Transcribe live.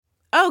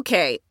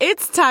Okay,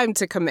 it's time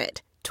to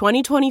commit.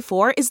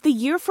 2024 is the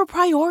year for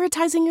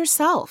prioritizing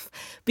yourself.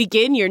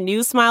 Begin your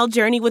new smile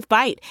journey with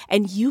Byte,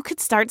 and you could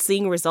start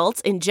seeing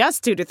results in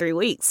just 2 to 3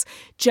 weeks.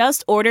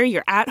 Just order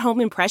your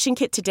at-home impression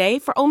kit today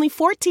for only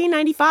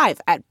 $14.95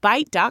 at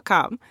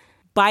Byte.com.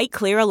 Byte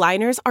Clear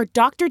aligners are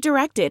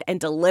doctor-directed and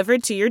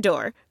delivered to your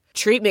door.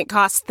 Treatment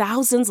costs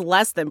thousands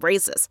less than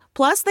braces.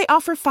 Plus, they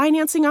offer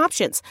financing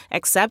options,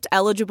 accept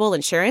eligible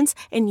insurance,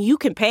 and you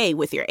can pay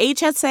with your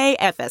HSA,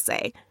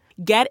 FSA.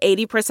 Get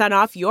 80%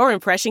 off your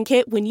impression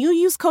kit when you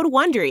use code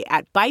WONDERY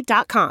at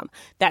Byte.com.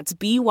 That's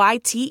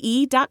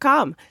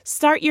BYTE.com.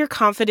 Start your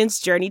confidence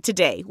journey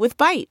today with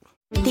Byte.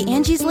 The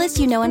Angie's List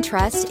you know and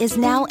trust is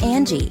now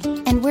Angie,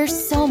 and we're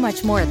so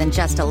much more than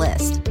just a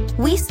list.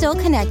 We still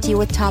connect you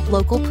with top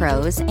local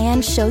pros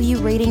and show you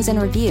ratings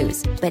and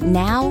reviews, but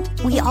now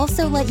we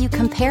also let you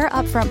compare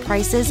upfront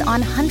prices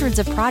on hundreds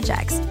of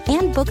projects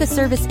and book a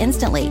service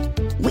instantly.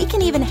 We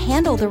can even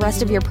handle the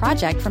rest of your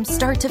project from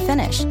start to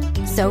finish.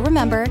 So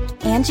remember,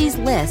 Angie's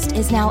List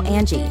is now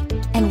Angie,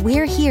 and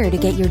we're here to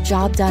get your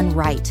job done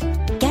right.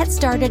 Get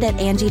started at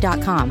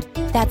Angie.com.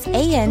 That's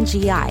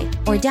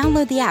ANGI, or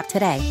download the app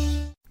today.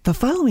 The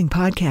following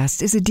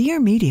podcast is a Dear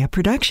Media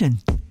production.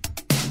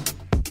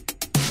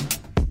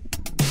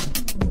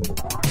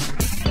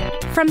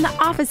 From the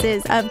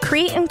offices of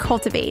Create and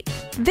Cultivate,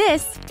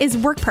 this is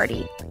Work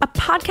Party, a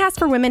podcast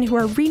for women who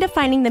are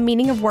redefining the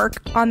meaning of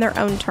work on their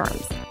own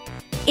terms.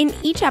 In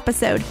each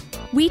episode,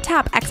 we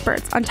tap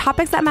experts on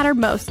topics that matter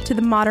most to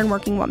the modern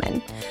working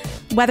woman.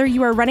 Whether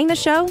you are running the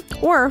show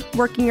or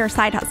working your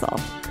side hustle,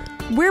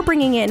 we're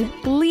bringing in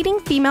leading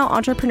female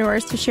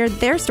entrepreneurs to share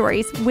their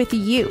stories with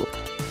you.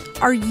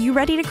 Are you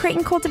ready to create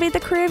and cultivate the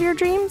career of your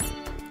dreams?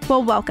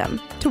 Well,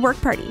 welcome to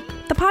Work Party,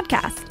 the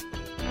podcast.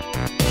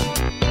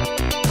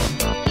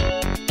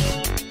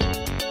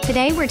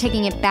 Today, we're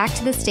taking it back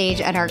to the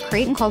stage at our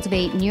Create and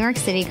Cultivate New York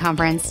City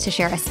conference to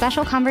share a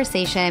special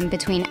conversation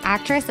between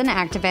actress and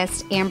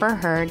activist Amber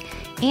Heard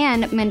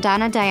and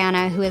Mandana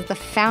Dayani, who is the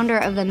founder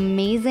of the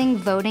amazing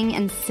voting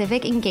and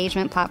civic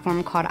engagement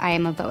platform called I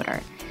Am a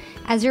Voter.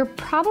 As you're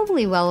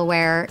probably well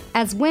aware,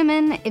 as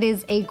women, it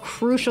is a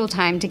crucial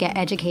time to get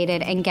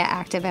educated and get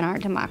active in our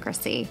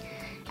democracy.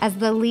 As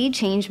the lead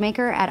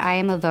changemaker at I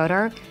Am a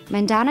Voter,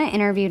 Mandana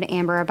interviewed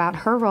Amber about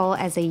her role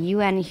as a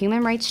UN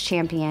human rights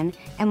champion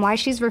and why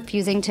she's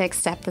refusing to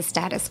accept the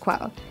status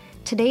quo.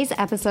 Today's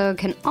episode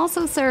can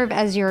also serve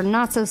as your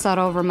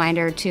not-so-subtle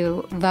reminder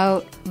to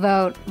vote,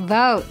 vote,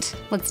 vote.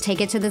 Let's take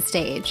it to the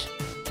stage.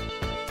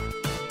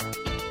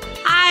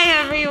 Hi,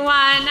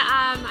 everyone.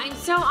 I'm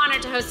so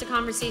honored to host a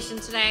conversation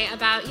today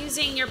about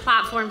using your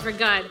platform for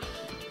good.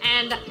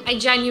 And I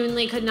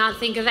genuinely could not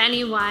think of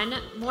anyone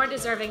more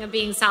deserving of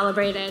being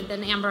celebrated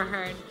than Amber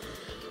Heard.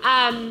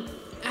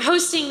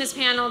 Hosting this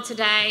panel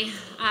today,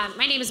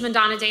 my name is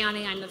Mandana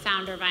Dayani. I'm the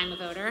founder of I Am a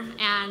Voter.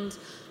 And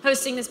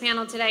hosting this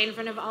panel today in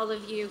front of all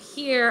of you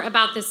here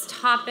about this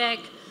topic,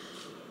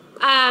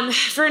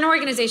 for an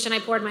organization I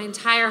poured my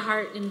entire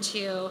heart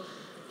into,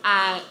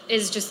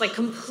 is just like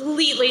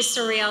completely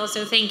surreal.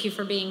 So thank you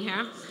for being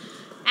here.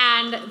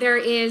 And there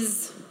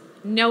is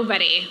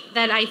nobody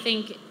that I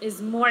think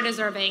is more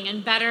deserving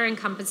and better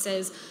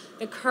encompasses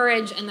the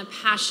courage and the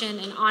passion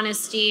and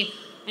honesty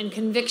and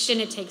conviction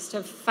it takes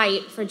to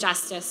fight for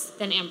justice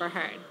than Amber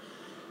Heard.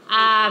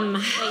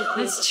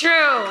 It's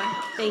true.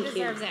 Thank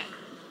you.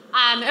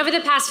 Over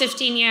the past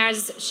 15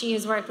 years, she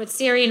has worked with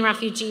Syrian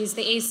refugees,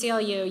 the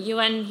ACLU,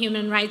 UN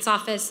Human Rights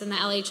Office, and the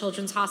LA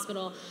Children's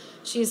Hospital.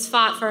 She has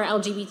fought for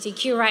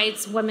LGBTQ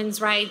rights, women's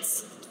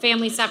rights,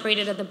 families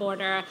separated at the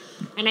border,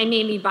 and I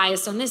may be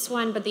biased on this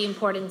one, but the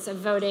importance of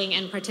voting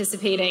and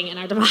participating in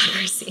our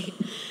democracy.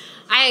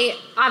 I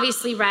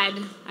obviously read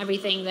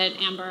everything that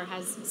Amber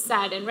has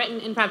said and written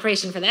in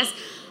preparation for this,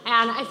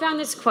 and I found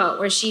this quote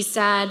where she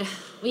said,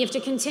 "We have to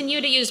continue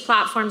to use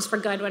platforms for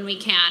good when we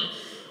can,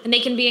 and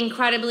they can be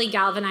incredibly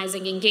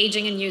galvanizing,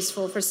 engaging, and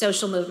useful for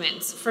social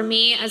movements. For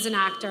me, as an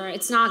actor,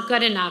 it's not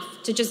good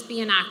enough to just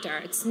be an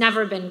actor. It's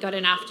never been good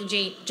enough to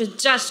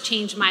just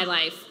change my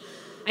life.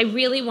 I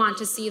really want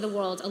to see the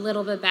world a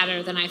little bit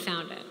better than I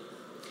found it."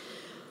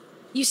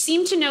 You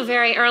seem to know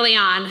very early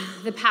on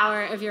the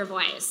power of your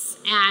voice,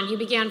 and you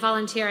began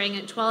volunteering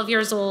at 12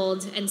 years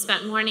old and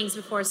spent mornings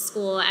before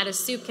school at a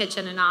soup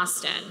kitchen in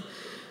Austin.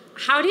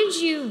 How did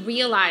you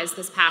realize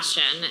this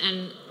passion,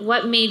 and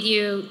what made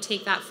you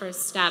take that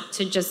first step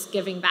to just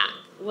giving back?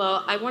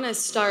 Well, I want to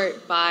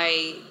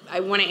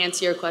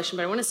answer your question,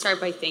 but I want to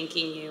start by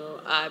thanking you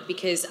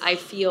because I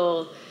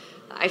feel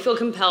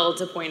compelled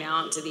to point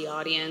out to the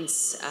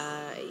audience,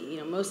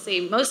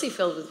 mostly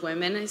filled with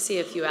women. I see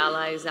a few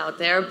allies out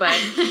there, but,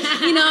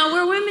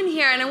 we're women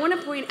here. And I want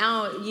to point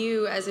out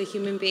you as a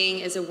human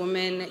being, as a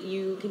woman,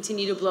 you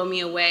continue to blow me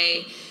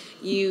away.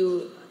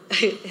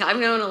 I've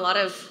known a lot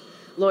of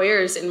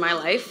lawyers in my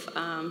life.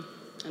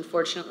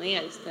 Unfortunately,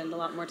 I spend a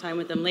lot more time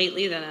with them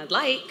lately than I'd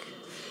like.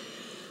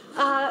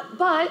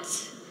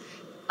 But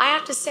I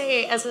have to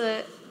say, as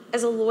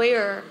a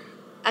lawyer,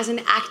 as an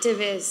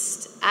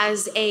activist,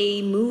 as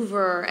a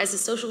mover, as a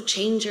social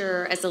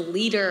changer, as a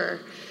leader,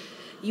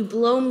 You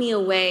blow me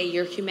away.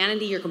 Your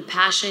humanity, your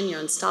compassion, your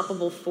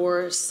unstoppable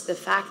force, the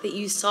fact that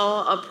you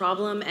saw a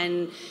problem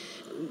and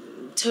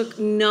took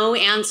no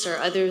answer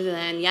other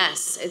than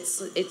yes. It's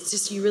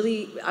just, you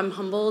really, I'm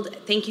humbled.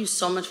 Thank you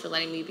so much for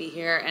letting me be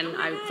here, and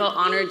I felt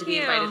honored to be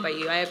invited by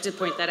you. I have to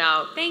point that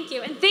out. Thank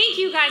you, and thank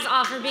you guys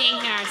all for being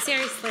here.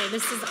 Seriously,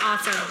 this is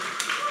awesome.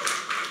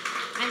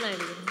 I love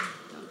you.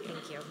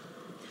 Thank you.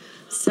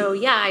 So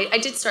yeah, I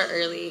did start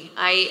early.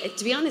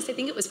 To be honest, I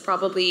think it was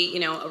probably,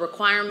 a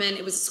requirement.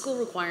 It was a school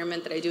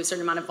requirement that I do a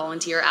certain amount of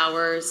volunteer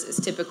hours. It's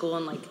typical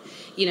in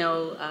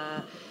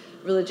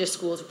religious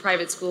schools or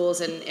private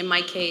schools. And in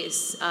my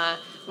case,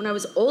 when I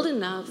was old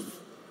enough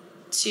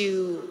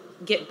to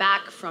get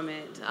back from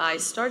it, I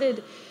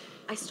started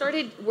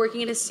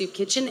working at a soup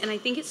kitchen, and I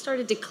think it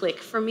started to click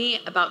for me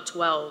about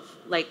 12.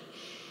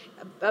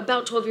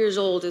 About 12 years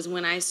old is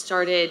when I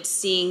started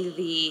seeing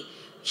the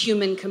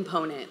human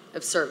component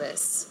of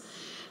service.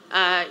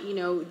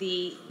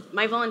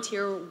 My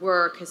volunteer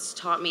work has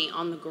taught me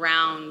on the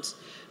ground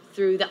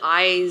through the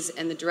eyes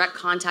and the direct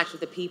contact with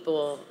the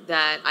people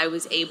that I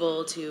was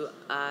able to,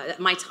 that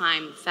my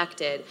time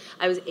affected.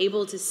 I was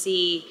able to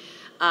see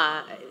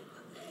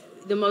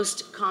the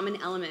most common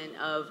element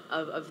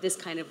of this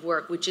kind of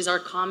work, which is our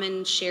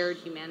common shared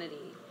humanity.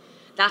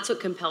 That's what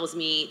compels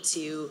me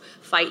to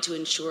fight to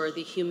ensure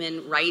the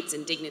human rights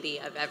and dignity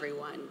of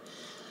everyone.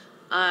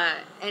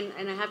 And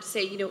I have to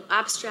say,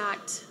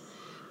 abstract,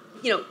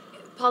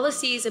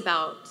 policies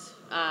about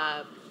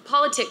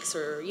politics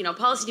or,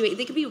 policy debate,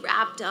 they can be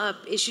wrapped up,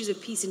 issues of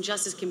peace and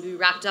justice can be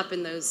wrapped up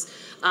in those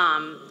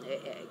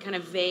kind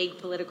of vague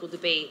political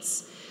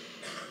debates.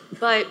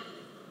 But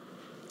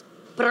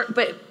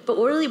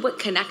really what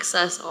connects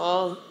us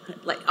all,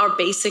 like our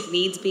basic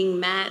needs being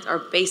met, our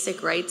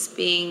basic rights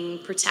being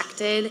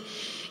protected,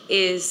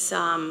 is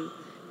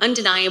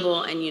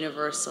undeniable and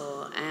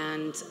universal.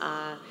 And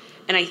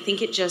I think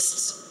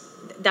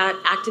that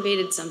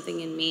activated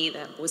something in me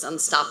that was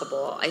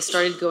unstoppable. I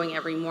started going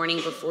every morning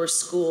before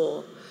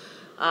school.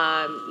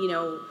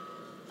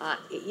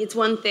 It's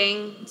one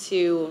thing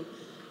to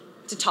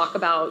talk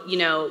about,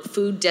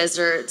 food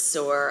deserts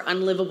or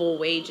unlivable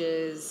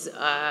wages,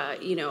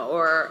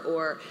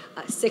 or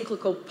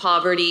cyclical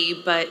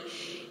poverty, but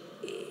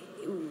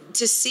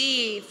to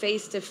see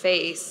face to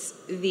face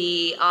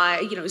the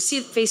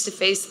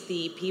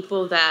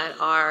people that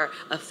are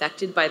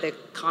affected by the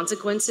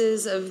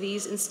consequences of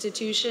these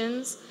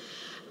institutions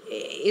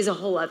is a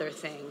whole other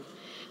thing.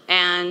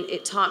 And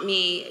it taught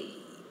me,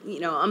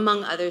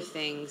 among other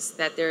things,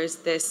 that there's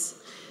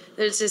this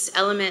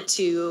element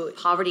to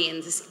poverty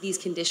and these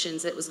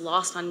conditions that was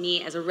lost on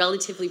me as a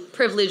relatively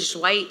privileged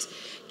white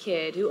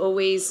kid who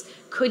always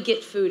could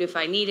get food if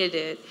I needed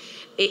it.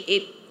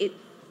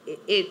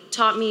 It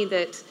taught me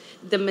that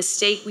the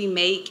mistake we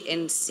make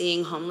in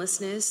seeing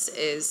homelessness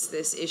is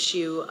this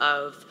issue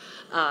of,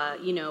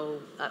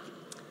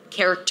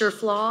 character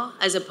flaw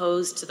as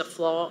opposed to the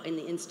flaw in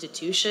the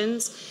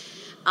institutions.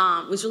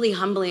 Was really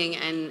humbling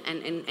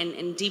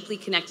and deeply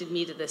connected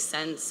me to the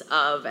sense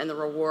of and the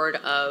reward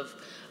of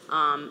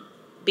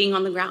being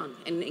on the ground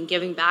and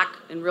giving back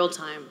in real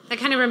time. That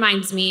kind of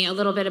reminds me a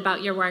little bit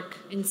about your work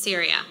in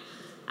Syria.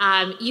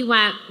 You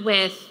went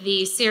with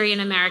the Syrian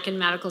American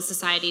Medical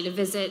Society to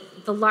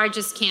visit the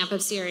largest camp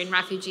of Syrian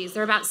refugees.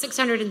 There are about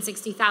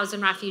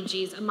 660,000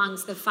 refugees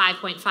amongst the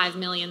 5.5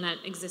 million that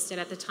existed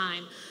at the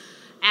time.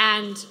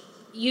 And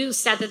you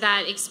said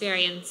that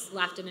experience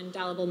left an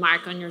indelible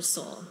mark on your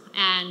soul.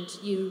 And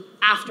you,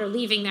 after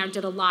leaving there,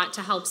 did a lot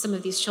to help some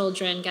of these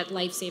children get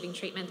life-saving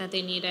treatment that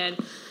they needed.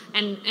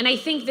 And I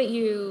think that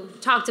you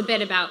talked a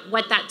bit about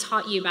what that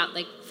taught you about,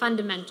 like,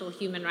 fundamental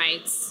human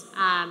rights.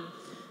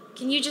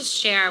 Can you just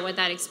share what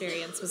that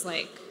experience was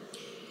like?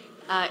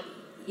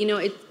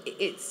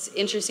 It's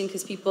interesting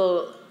because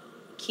people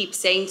keep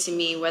saying to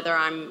me, whether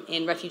I'm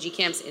in refugee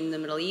camps in the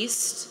Middle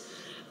East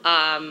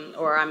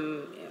or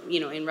I'm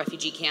in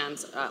refugee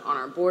camps on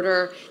our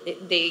border,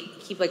 they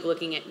keep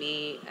looking at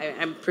me.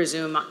 I'm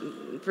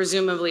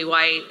presumably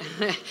white.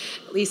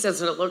 At least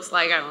that's what it looks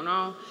like. I don't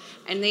know.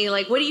 And they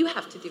what do you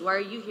have to do? Why are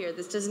you here?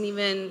 This doesn't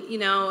even,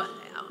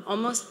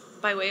 almost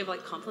by way of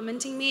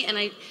complimenting me. And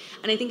I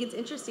think it's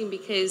interesting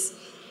because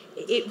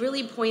it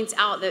really points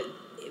out that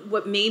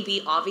what may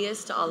be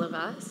obvious to all of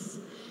us,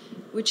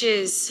 which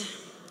is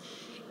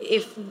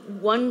if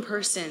one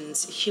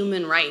person's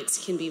human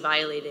rights can be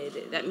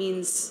violated, that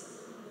means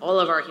all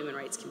of our human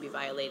rights can be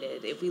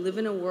violated. If we live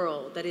in a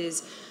world that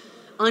is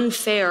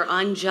unfair,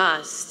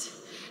 unjust,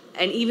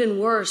 and even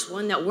worse,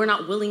 one that we're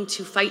not willing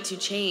to fight to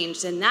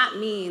change, then that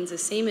means the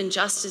same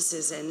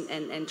injustices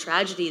and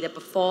tragedy that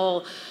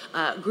befall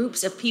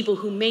groups of people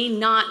who may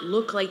not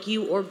look like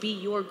you or be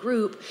your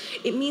group,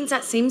 it means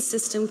that same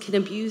system can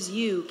abuse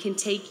you, can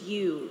take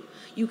you.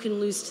 You can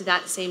lose to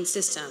that same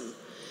system.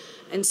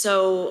 And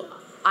so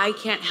I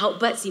can't help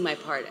but see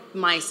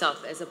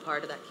myself as a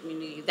part of that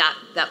community,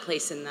 that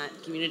place in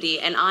that community.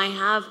 And I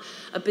have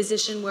a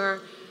position where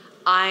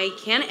I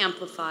can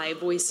amplify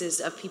voices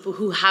of people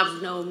who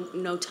have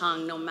no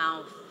tongue, no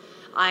mouth,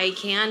 I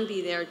can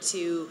be there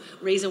to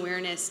raise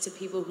awareness to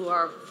people who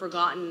are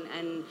forgotten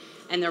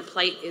and their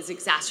plight is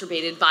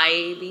exacerbated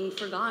by being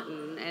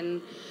forgotten.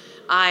 And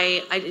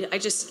I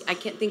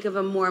can't think of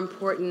a more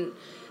important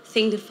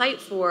thing to fight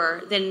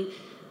for than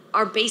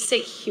our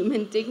basic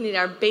human dignity,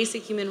 our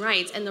basic human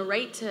rights, and the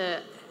right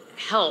to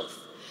health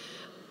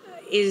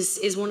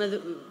is one of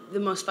the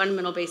most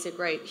fundamental basic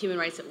human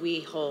rights that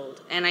we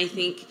hold. And I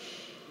think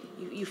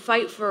you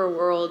fight for a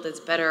world that's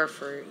better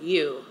for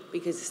you,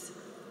 because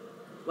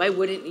why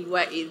wouldn't you?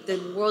 The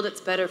world that's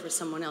better for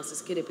someone else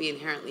is going to be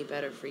inherently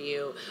better for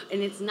you.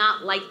 And it's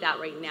not like that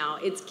right now.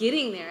 It's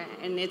getting there,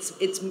 and it's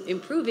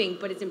improving,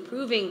 but it's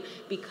improving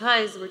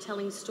because we're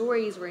telling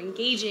stories, we're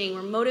engaging,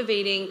 we're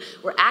motivating,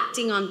 we're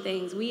acting on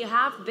things. We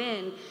have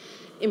been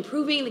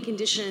improving the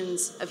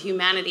conditions of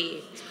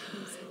humanity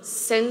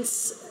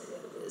since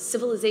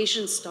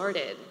civilization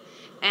started.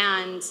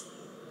 And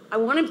I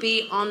want to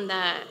be on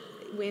that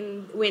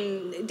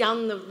when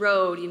down the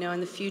road, in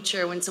the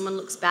future, when someone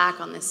looks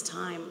back on this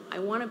time, I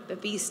want to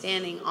be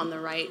standing on the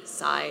right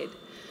side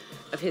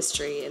of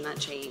history in that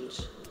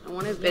change. I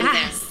want to have been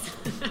there.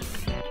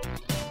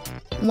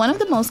 One of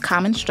the most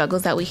common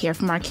struggles that we hear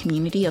from our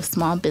community of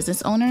small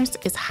business owners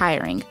is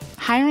hiring.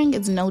 Hiring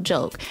is no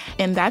joke,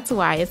 and that's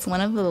why it's one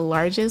of the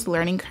largest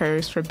learning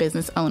curves for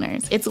business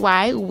owners. It's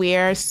why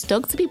we're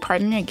stoked to be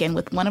partnering again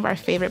with one of our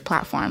favorite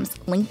platforms,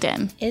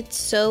 LinkedIn. It's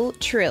so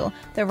true.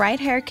 The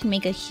right hire can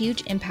make a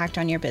huge impact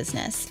on your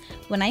business.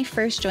 When I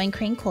first joined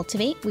Create and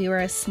Cultivate, we were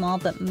a small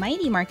but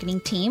mighty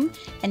marketing team,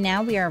 and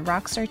now we are a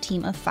rockstar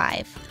team of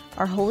 5.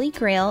 Our holy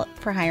grail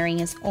for hiring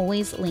is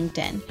always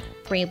LinkedIn.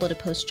 We're able to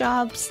post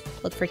jobs,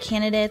 look for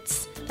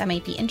candidates that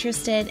might be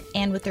interested,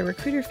 and with the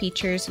recruiter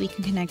features, we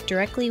can connect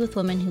directly with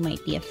women who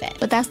might be a fit.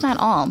 But that's not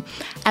all.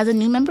 As a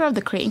new member of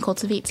the Create and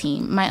Cultivate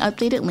team, my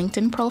updated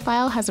LinkedIn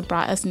profile has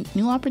brought us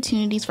new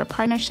opportunities for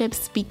partnerships,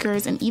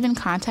 speakers, and even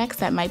contacts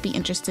that might be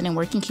interested in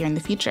working here in the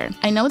future.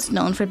 I know it's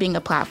known for being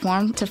a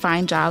platform to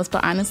find jobs,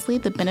 but honestly,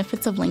 the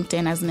benefits of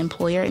LinkedIn as an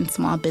employer and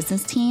small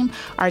business team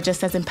are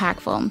just as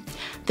impactful.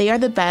 They are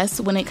the best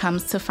when it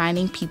comes to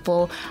finding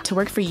people to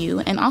work for you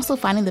and also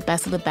finding the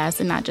best of the best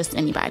and not just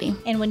anybody.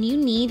 And when you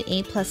need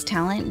A+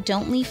 talent,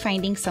 don't leave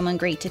finding someone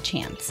great to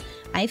chance.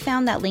 I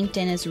found that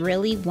LinkedIn is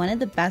really one of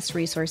the best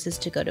resources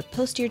to go to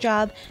post your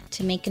job,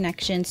 to make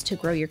connections, to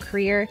grow your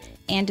career,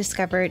 and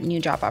discover new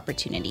job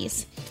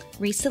opportunities.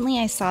 Recently,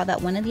 I saw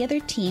that one of the other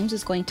teams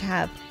was going to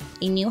have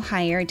a new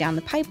hire down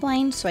the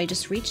pipeline, so I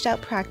just reached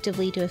out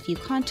proactively to a few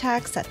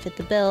contacts that fit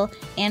the bill,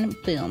 and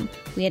boom,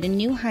 we had a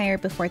new hire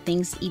before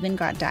things even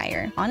got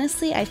dire.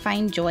 Honestly, I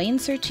find joy in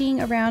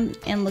searching around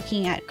and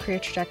looking at career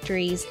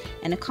trajectories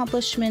and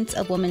accomplishments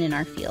of women in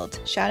our field.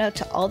 Shout out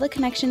to all the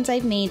connections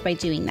I've made by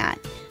doing that.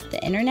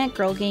 The Internet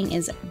Girl Gang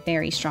is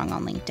very strong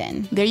on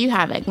LinkedIn. There you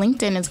have it.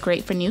 LinkedIn is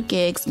great for new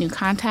gigs, new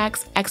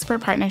contacts, expert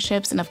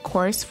partnerships, and of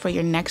course, for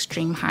your next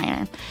dream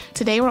hire.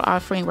 Today, we're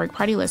offering Work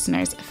Party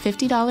listeners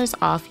 $50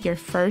 off your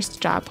first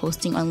job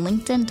posting on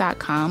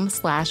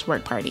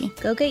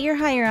linkedin.com/workparty. Go get your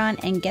hire on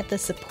and get the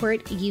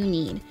support you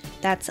need.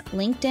 That's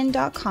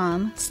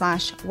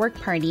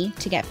linkedin.com/workparty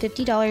to get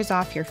 $50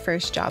 off your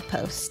first job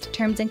post.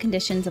 Terms and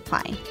conditions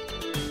apply.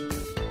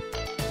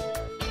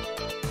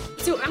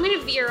 So I'm going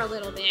to veer a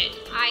little bit.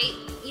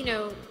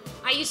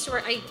 I used to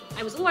work, I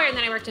was a lawyer and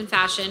then I worked in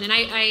fashion, and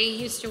I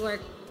used to work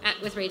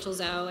with Rachel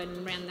Zoe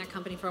and ran that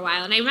company for a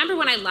while. And I remember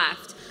when I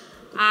left,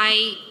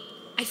 I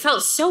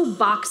felt so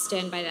boxed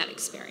in by that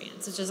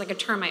experience. It's just like a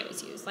term I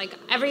always use. Like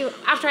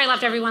after I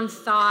left, everyone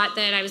thought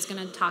that I was going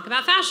to talk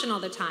about fashion all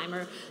the time,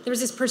 or there was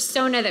this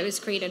persona that was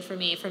created for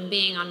me from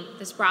being on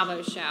this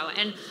Bravo show.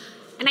 And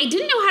I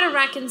didn't know how to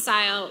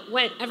reconcile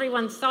what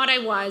everyone thought I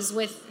was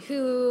with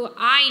who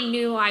I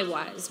knew I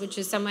was, which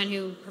is someone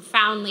who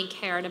profoundly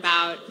cared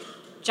about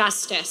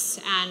justice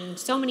and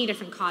so many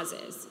different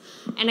causes.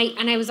 And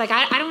I was like,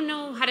 I don't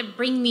know how to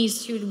bring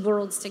these two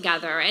worlds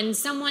together. And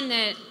someone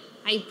that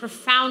I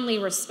profoundly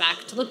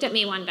respect looked at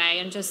me one day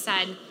and just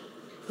said,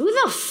 "Who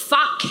the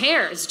fuck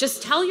cares?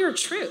 Just tell your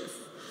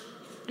truth."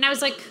 And I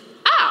was like,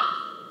 oh,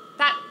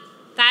 that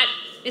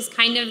is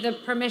kind of the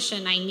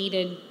permission I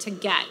needed to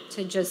get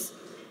to just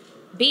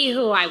be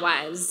who I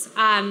was.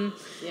 And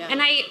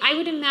I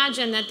would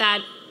imagine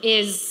that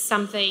is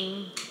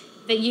something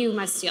that you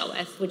must deal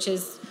with, which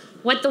is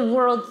what the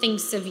world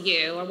thinks of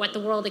you or what the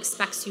world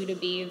expects you to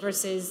be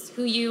versus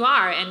who you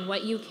are and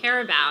what you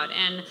care about.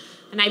 And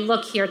I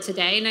look here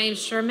today, and I'm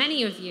sure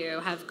many of you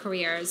have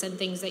careers and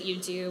things that you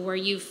do where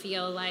you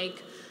feel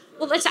like,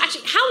 well, let's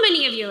actually, how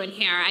many of you in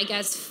here, I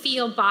guess,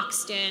 feel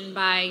boxed in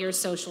by your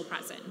social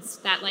presence?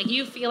 That like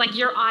you feel like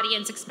your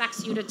audience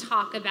expects you to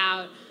talk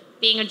about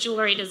being a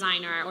jewelry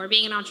designer or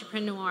being an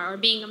entrepreneur or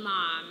being a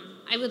mom.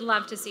 I would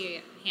love to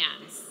see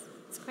hands.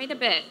 It's quite a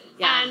bit.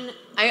 Yeah. And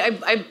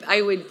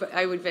I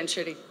would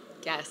venture to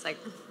guess like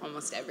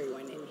almost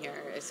everyone in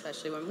here,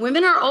 especially women.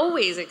 Women are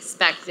always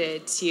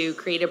expected to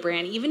create a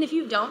brand, even if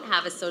you don't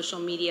have a social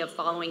media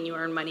following you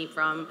earn money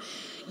from.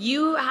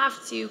 You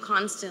have to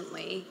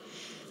constantly,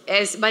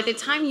 by the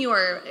time you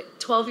are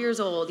 12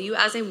 years old, you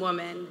as a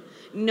woman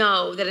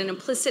know that an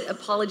implicit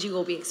apology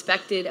will be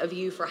expected of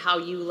you for how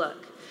you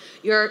look.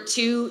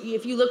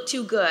 If you look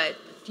too good,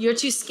 you're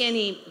too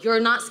skinny, you're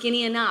not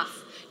skinny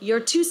enough. You're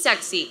too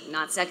sexy,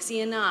 not sexy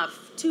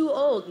enough. Too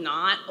old,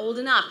 not old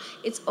enough.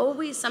 It's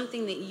always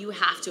something that you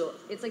have to,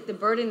 it's like the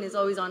burden is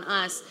always on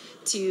us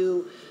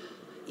to,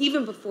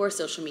 even before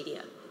social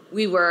media,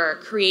 we were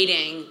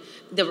creating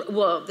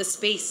the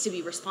space to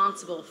be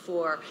responsible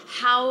for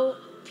how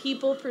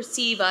people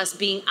perceive us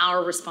being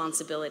our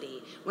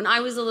responsibility. When I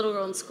was a little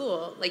girl in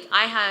school, like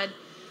I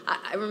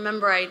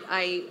remember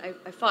I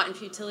fought in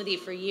futility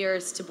for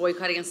years to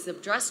boycott against the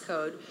dress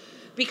code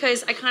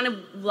because I kind of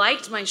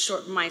liked my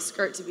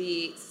skirt to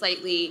be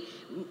slightly,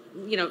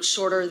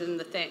 shorter than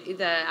the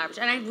average.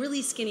 And I had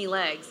really skinny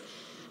legs.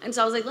 And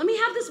so I was like, let me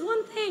have this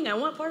one thing. I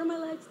want part of my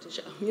legs to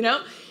show,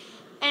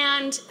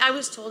 And I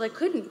was told I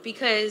couldn't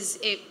because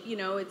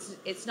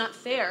it's not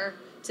fair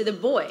to the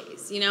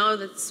boys,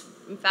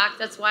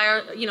 That's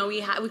why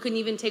we couldn't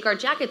even take our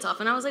jackets off.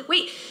 And I was like,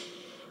 wait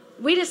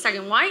a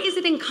second. Why is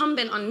it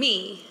incumbent on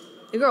me,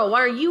 the girl?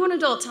 Why are you an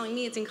adult telling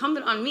me it's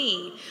incumbent on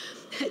me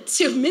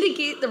to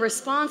mitigate the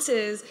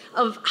responses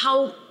of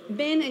how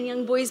men and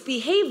young boys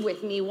behave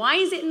with me? Why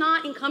is it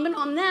not incumbent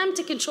on them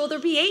to control their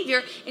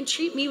behavior and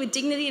treat me with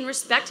dignity and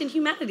respect and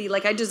humanity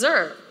like I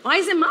deserve? Why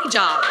is it my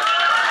job?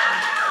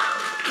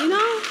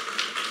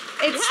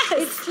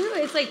 It's true.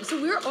 It's like,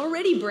 so we're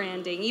already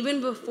branding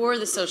even before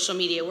the social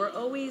media.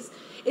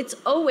 It's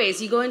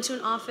always, you go into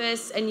an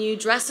office and you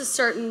dress a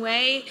certain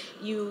way,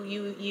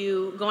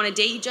 you go on a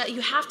date,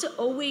 you have to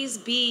always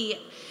be,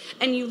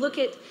 and you look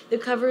at the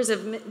covers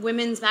of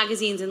women's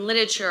magazines and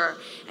literature,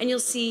 and you'll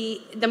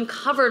see them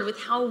covered with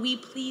how we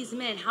please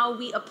men, how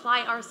we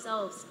apply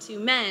ourselves to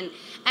men.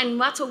 And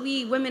that's what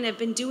we women have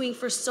been doing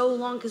for so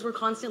long because we're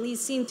constantly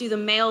seen through the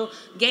male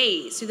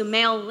gaze, through the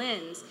male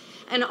lens.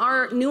 And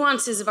our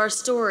nuances of our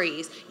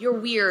stories, you're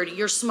weird,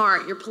 you're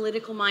smart, your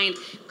political mind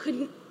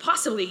couldn't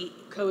possibly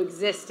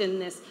coexist in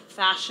this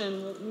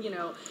fashion,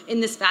 in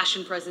this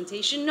fashion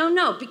presentation.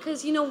 No,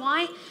 because you know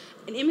why?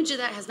 An image of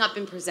that has not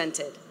been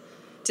presented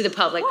to the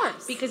public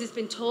because it's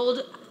been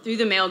told through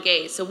the male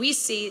gaze. So we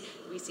see,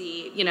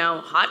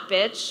 hot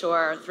bitch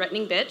or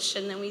threatening bitch,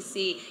 and then we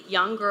see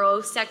young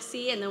girl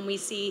sexy, and then we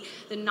see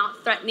the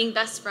not threatening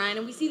best friend,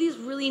 and we see these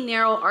really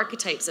narrow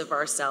archetypes of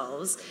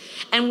ourselves,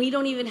 and we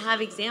don't even have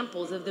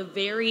examples of the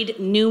varied,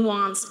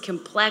 nuanced,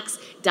 complex,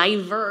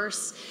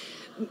 diverse,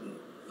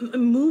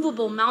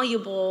 movable,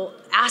 malleable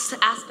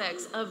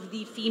aspects of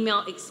the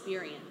female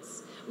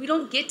experience. We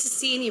don't get to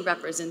see any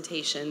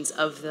representations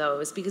of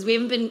those because we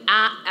haven't been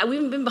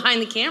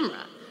behind the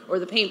camera or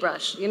the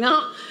paintbrush, We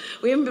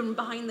haven't been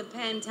behind the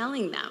pen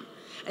telling them.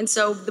 And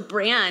so the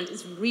brand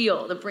is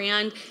real. The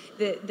brand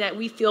that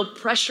we feel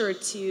pressure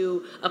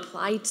to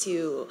apply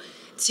to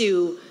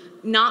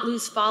not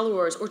lose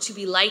followers or to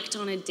be liked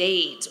on a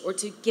date or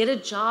to get a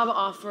job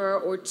offer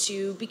or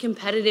to be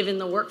competitive in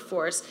the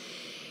workforce.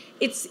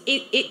 It's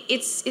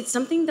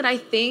something that I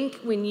think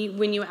when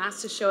you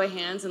ask to show of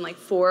hands and like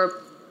four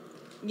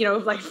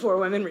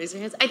women raise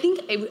their hands, I think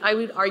I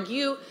would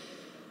argue,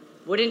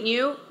 wouldn't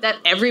you, that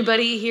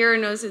everybody here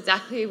knows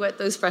exactly what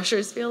those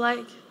pressures feel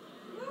like?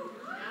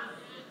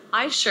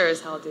 I sure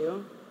as hell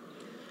do.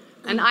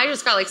 And I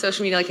just got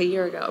social media a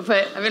year ago,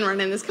 but I've been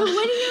running this company.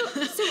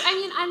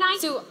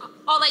 So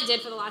all I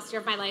did for the last year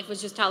of my life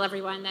was just tell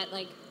everyone that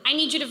I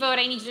need you to vote,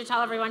 I need you to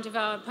tell everyone to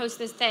vote, post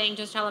this thing,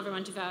 just tell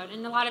everyone to vote.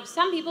 And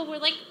some people were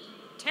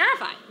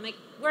terrified. I'm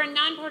we're a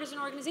nonpartisan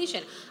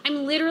organization.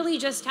 I'm literally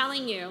just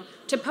telling you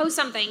to post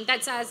something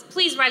that says,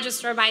 please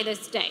register by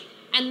this day.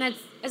 And that's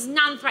as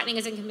non-threatening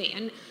as it can be.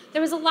 And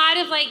there was a lot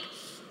of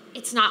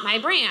it's not my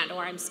brand,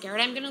 or I'm scared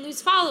I'm going to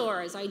lose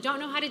followers, I don't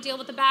know how to deal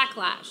with the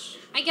backlash.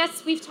 I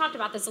guess we've talked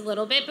about this a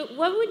little bit, but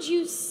what would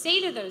you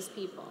say to those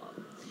people?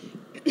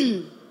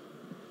 Wake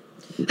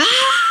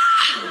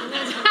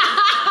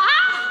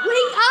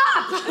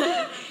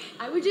up!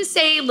 I would just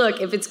say, look,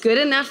 if it's good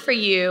enough for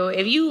you,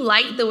 if you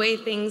like the way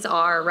things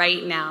are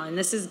right now, and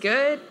this is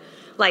good,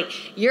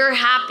 you're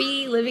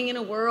happy living in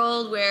a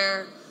world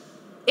where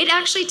it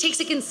actually takes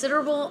a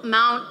considerable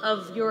amount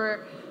of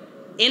your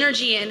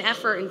energy and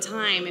effort and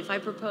time. If I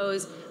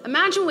propose,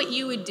 imagine what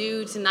you would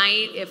do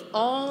tonight if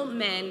all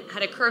men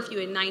had a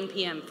curfew at 9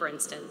 p.m., for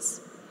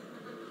instance.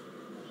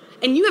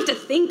 And you have to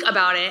think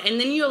about it, and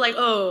then you're like,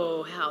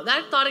 oh, hell,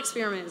 that thought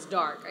experiment is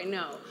dark, I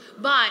know.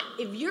 But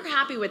if you're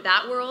happy with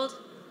that world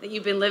that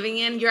you've been living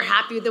in, you're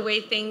happy with the way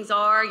things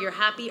are, you're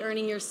happy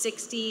earning your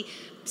 60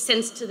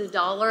 cents to the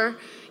dollar,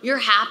 you're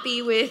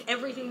happy with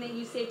everything that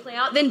you say play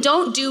out, then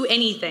don't do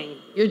anything.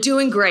 You're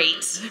doing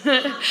great.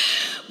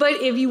 But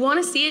if you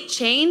want to see it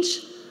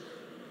change,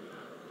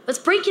 let's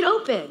break it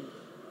open.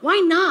 Why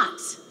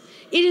not?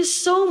 It is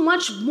so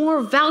much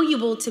more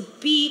valuable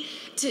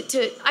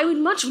I would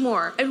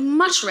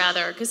much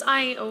rather, because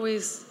I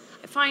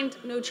find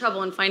no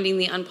trouble in finding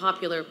the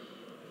unpopular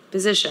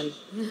position.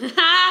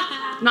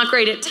 Not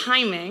great at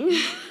timing.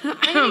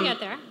 I'm gonna get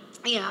there.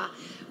 Yeah,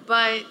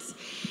 but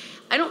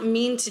I don't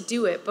mean to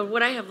do it, but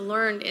what I have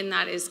learned in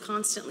that is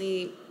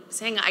constantly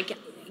saying,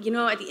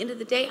 at the end of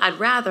the day, I'd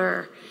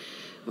rather,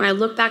 when I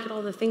look back at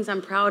all the things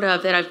I'm proud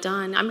of that I've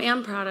done, I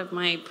am proud of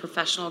my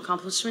professional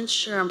accomplishments.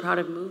 Sure, I'm proud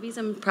of movies.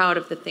 I'm proud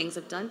of the things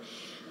I've done.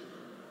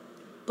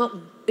 But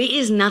it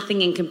is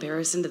nothing in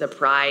comparison to the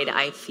pride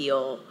I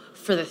feel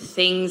for the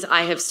things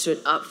I have stood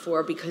up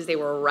for because they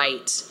were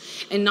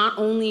right. And not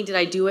only did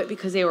I do it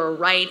because they were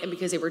right and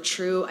because they were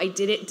true, I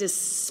did it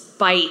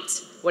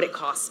despite what it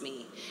cost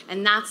me.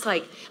 And that's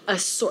like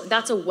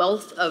that's a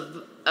wealth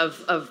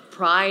of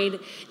pride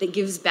that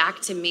gives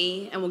back to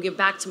me and will give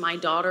back to my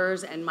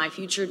daughters and my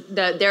future,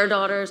 their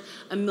daughters,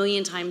 a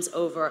million times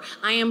over.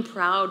 I am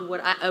proud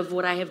of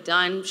what I have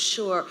done.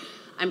 Sure,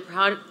 I'm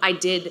proud I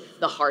did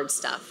the hard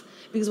stuff.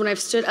 Because when I've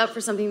stood up for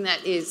something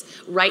that is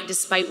right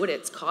despite what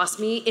it's cost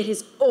me, it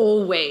has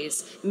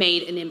always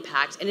made an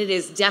impact. And it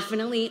has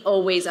definitely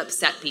always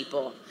upset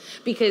people.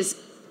 Because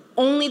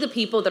only the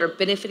people that are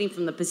benefiting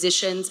from the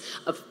positions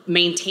of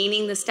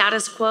maintaining the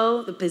status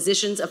quo, the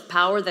positions of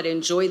power that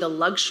enjoy the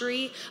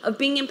luxury of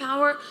being in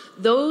power,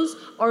 those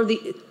are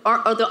the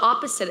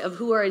opposite of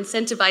who are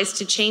incentivized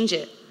to change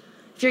it.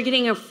 If you're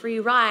getting a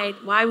free ride,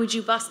 why would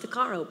you bust the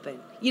car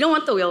open? You don't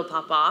want the wheel to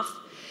pop off.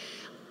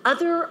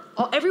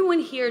 Everyone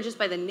here, just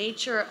by the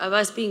nature of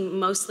us being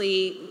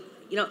mostly,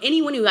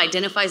 anyone who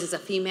identifies as a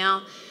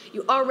female,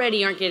 you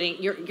already aren't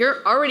getting,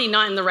 you're already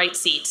not in the right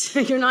seat.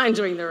 You're not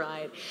enjoying the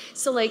ride.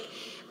 So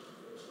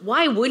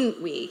why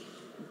wouldn't we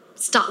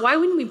stop? Why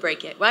wouldn't we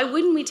break it? Why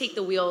wouldn't we take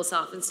the wheels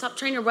off and stop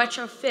trying to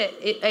retrofit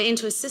it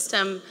into a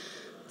system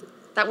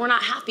that we're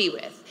not happy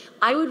with?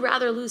 I would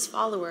rather lose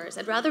followers.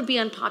 I'd rather be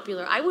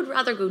unpopular. I would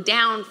rather go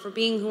down for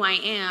being who I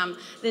am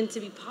than to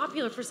be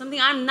popular for something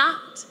I'm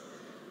not.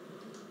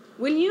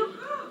 Wouldn't you?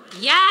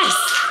 Yes.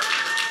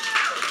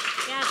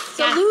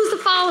 So lose the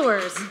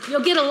followers.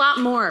 You'll get a lot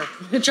more.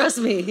 Trust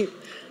me.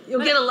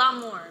 You'll get a lot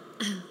more.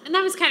 And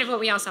that was kind of what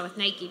we all saw with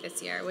Nike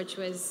this year, which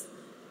was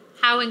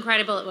how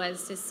incredible it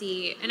was to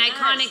see an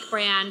iconic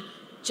brand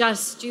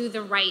just do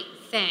the right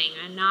thing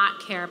and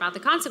not care about the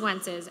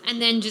consequences and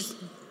then just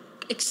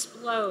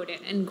explode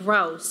and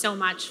grow so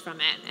much from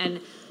it.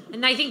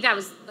 And I think that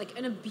was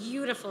a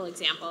beautiful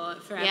example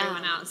for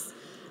everyone else.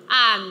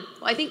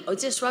 I think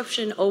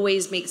disruption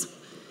always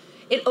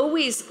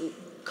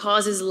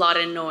causes a lot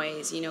of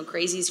noise.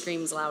 Crazy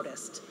screams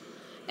loudest.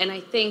 And I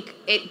think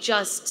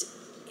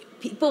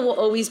people will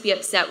always be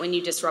upset when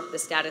you disrupt the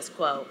status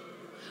quo.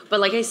 But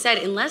like I said,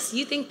 unless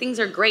you think things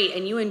are great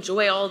and you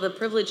enjoy all the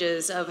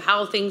privileges of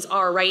how things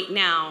are right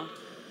now,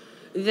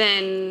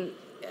 then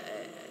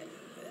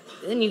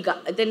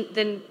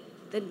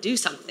do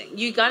something.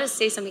 You got to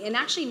say something. And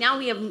actually now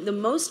we have the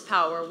most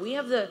power. We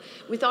have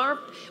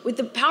with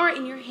the power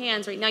in your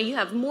hands right now, you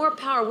have more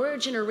power. We're a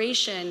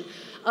generation,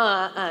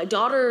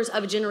 daughters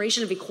of a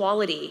generation of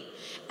equality.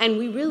 And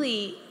we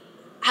really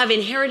have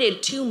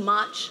inherited too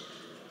much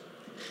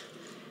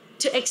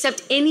to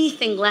accept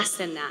anything less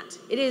than that.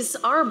 It is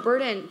our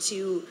burden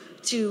to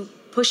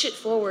push it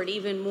forward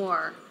even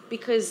more.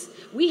 Because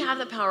we have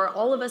the power,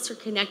 all of us are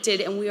connected,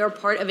 and we are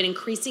part of an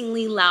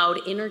increasingly loud,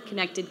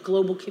 interconnected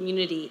global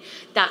community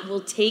that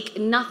will take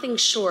nothing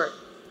short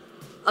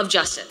of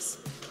justice.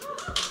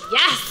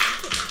 Yes!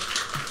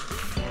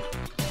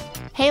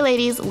 Hey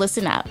ladies,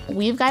 listen up.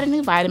 We've got a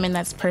new vitamin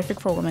that's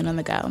perfect for women on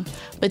the go.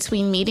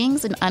 Between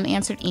meetings and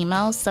unanswered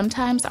emails,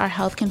 sometimes our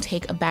health can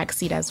take a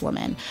backseat as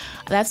women.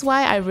 That's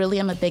why I really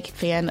am a big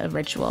fan of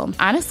Ritual.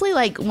 Honestly,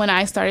 when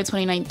I started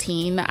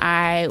 2019,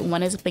 I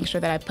wanted to make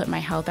sure that I put my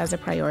health as a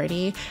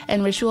priority,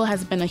 and Ritual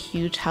has been a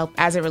huge help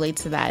as it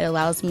relates to that. It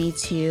allows me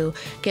to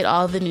get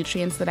all the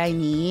nutrients that I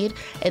need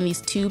in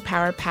these 2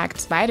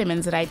 power-packed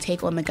vitamins that I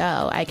take on the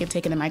go. I can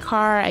take it in my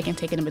car, I can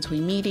take it in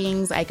between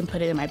meetings, I can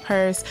put it in my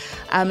purse,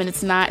 and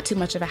it's not too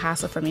much of a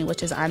hassle for me,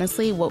 which is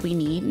honestly what we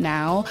need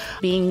now.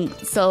 Being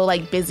so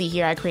busy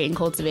here at Create and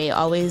Cultivate,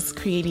 always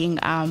creating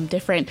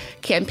different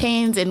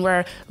campaigns, and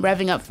we're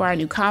revving up for our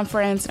new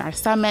conference and our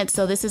summit.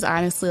 So this is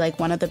honestly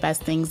one of the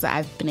best things that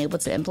I've been able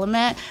to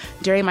implement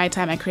during my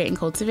time at Create and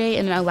Cultivate,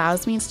 and it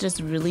allows me to just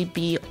really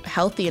be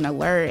healthy and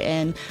alert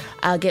and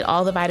get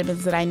all the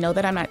vitamins that I know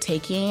that I'm not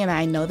taking and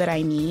I know that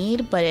I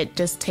need, but it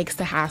just takes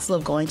the hassle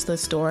of going to the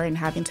store and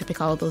having to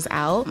pick all of those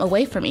out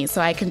away from me.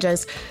 So I can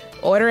just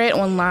order it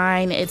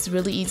online. It's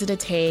really easy to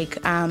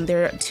take.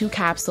 There are 2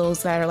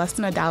 capsules that are less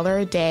than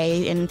 $1 a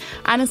day. And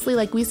honestly,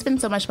 we spend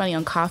so much money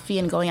on coffee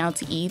and going out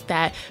to eat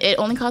that it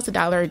only costs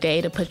 $1 a day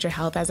to put your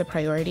health as a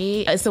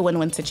priority. It's a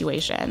win-win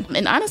situation.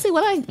 And honestly,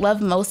 what I love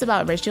most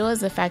about Ritual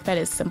is the fact that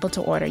it's simple to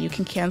order. You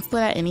can cancel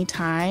it at any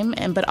time.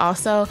 But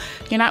also,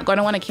 you're not going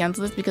to want to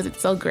cancel this because it's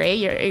so great.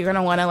 You're going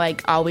to want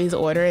to always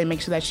order and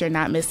make sure that you're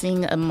not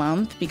missing a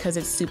month because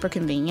it's super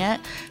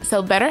convenient.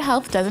 So better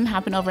health doesn't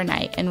happen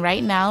overnight. And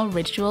right now,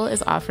 Ritual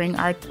is offering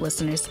our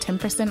listeners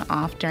 10%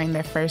 off during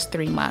their first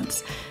 3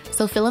 months.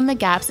 So fill in the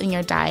gaps in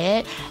your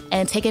diet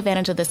and take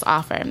advantage of this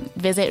offer.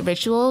 Visit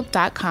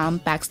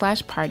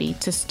ritual.com/party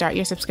to start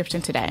your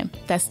subscription today.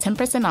 That's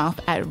 10% off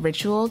at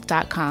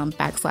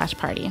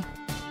ritual.com/party.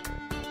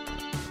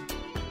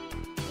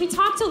 We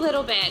talked a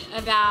little bit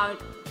about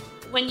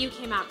when you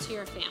came out to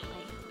your family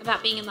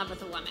about being in love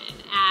with a woman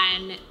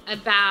and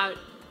about,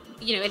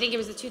 you know, I think it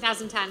was the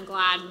 2010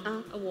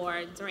 GLAAD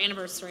Awards or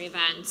anniversary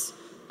event.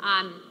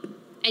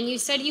 And you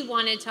said you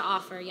wanted to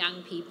offer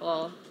young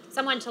people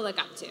someone to look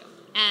up to,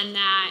 and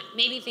that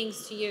maybe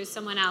thanks to you,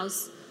 someone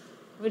else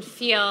would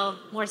feel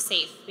more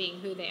safe being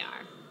who they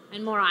are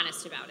and more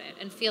honest about it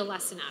and feel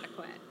less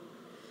inadequate.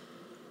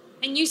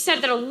 And you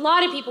said that a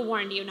lot of people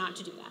warned you not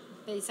to do that.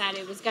 They said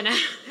it was gonna.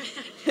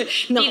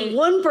 Not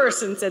one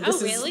person said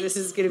this really?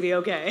 is gonna be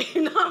okay.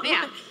 No,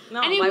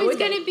 and it was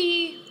gonna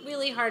be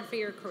really hard for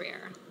your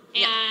career.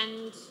 Yeah.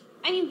 And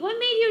I mean, what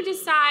made you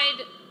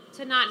decide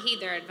to not heed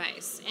their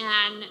advice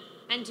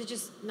and to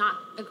just not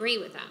agree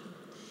with them?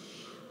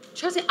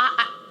 Trust me,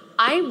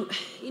 I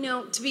you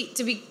know, to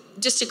be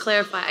just to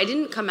clarify, I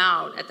didn't come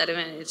out at that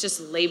event. It's just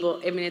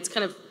labeled. I mean, it's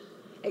kind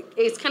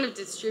of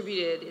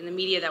distributed in the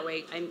media that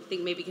way. I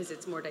think maybe because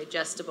it's more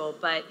digestible.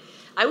 But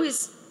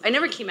I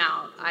never came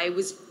out. I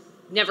was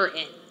never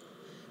in.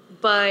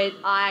 But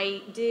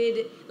I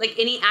did, like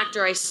any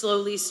actor, I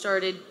slowly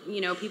started, you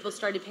know, people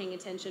started paying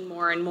attention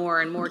more and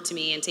more and more to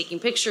me and taking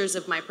pictures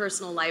of my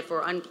personal life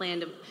or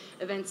unplanned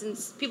events. And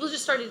people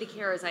just started to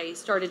care as I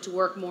started to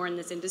work more in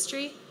this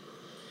industry.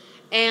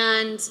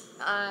 And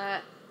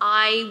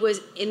I was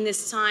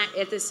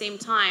at the same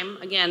time,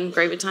 again,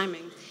 great with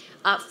timing,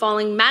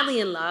 falling madly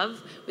in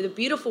love with a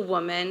beautiful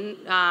woman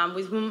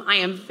with whom I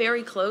am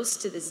very close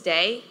to this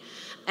day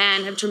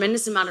and have a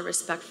tremendous amount of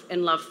respect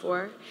and love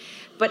for.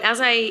 But as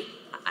I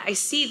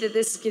see that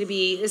this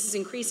is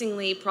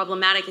increasingly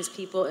problematic as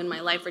people in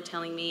my life are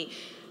telling me,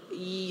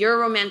 you're a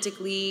romantic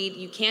lead,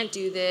 you can't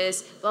do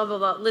this, blah, blah,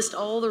 blah, list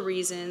all the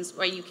reasons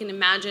why you can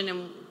imagine,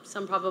 and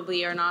some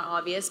probably are not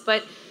obvious,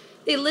 but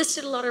they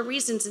listed a lot of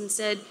reasons and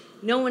said,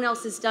 no one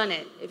else has done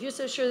it. If you're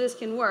so sure this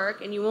can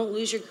work and you won't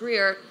lose your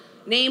career,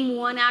 name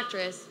one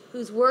actress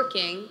who's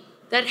working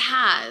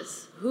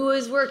who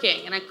is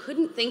working. And I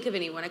couldn't think of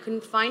anyone. I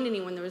couldn't find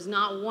anyone. There was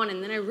not one.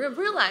 And then I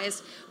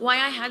realized why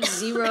I had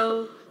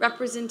zero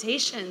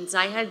representations.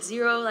 I had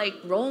zero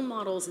role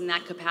models in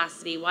that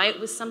capacity. Why it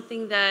was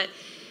something that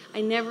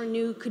I never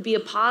knew could be a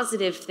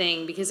positive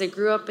thing, because I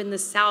grew up in the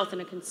South in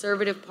a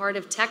conservative part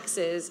of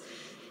Texas.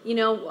 You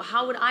know,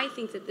 how would I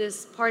think that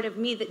this part of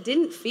me that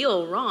didn't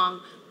feel wrong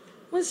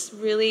was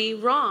really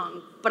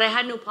wrong? But I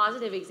had no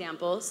positive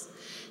examples.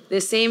 The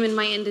same in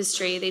my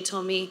industry. They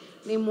told me,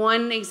 name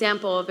one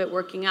example of it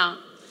working out.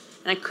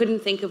 And I couldn't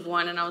think of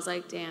one, and I was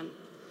like, damn. And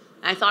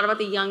I thought about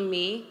the young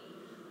me.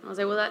 I was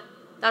like, well,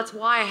 that's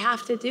why I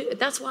have to do it.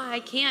 That's why I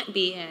can't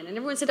be in. And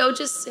everyone said, oh,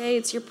 just say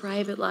it's your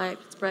private life.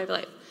 It's private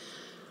life.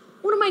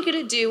 What am I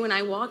going to do when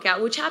I walk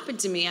out? Which happened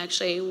to me,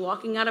 actually,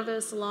 walking out of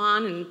a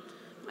salon, and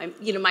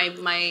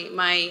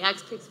my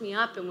ex picks me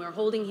up, and we're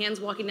holding hands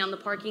walking down the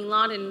parking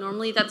lot, and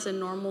normally that's a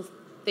normal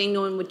thing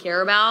no one would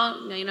care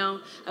about. You know,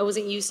 I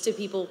wasn't used to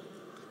people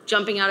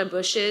jumping out of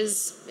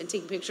bushes and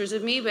taking pictures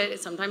of me, but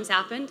it sometimes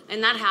happened.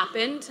 And that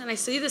happened, and I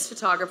see this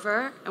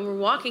photographer, and we're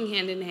walking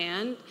hand in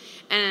hand,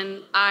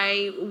 and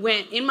I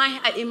went, in my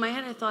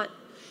head I thought,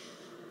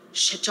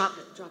 shit, drop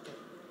it.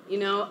 You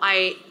know,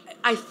 I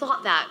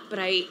thought that, but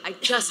I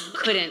just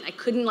couldn't. I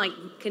couldn't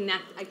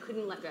connect. I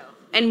couldn't let go.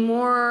 And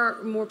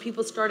more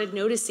people started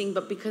noticing,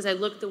 but because I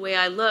looked the way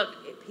I looked,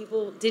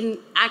 people didn't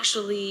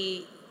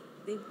actually,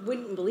 they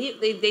wouldn't believe,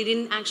 they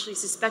didn't actually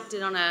suspect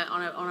it on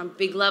a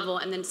big level.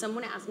 And then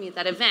someone asked me at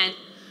that event,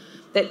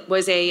 that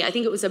was I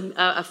think it was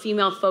a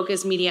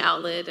female-focused media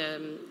outlet.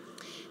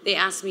 They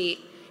asked me,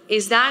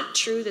 is that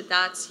true that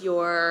that's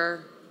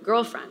your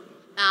girlfriend?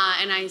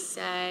 And I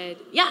said,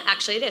 yeah,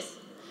 actually it is.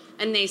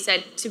 And they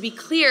said, to be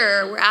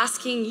clear, we're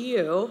asking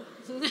you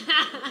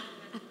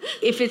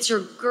if it's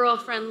your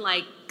girlfriend,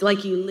 like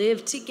you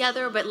live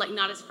together, but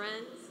not as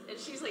friends. And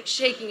she's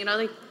shaking, and I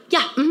was like,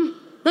 yeah,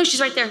 no,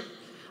 she's right there.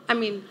 I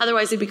mean,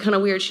 otherwise it'd be kind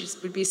of weird. She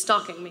would be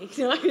stalking me,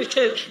 you know,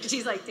 because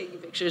she's taking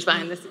pictures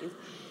behind the scenes.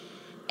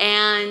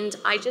 And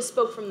I just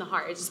spoke from the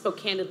heart. I just spoke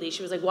candidly.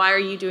 She was like, why are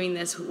you doing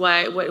this?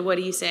 What are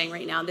you saying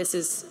right now? This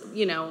is,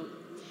 you know,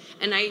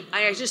 and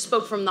I just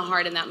spoke from the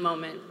heart in that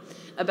moment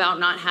about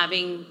not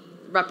having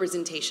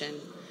representation,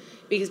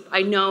 because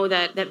I know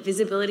that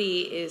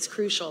visibility is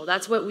crucial.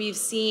 That's what we've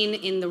seen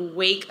in the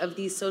wake of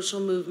these social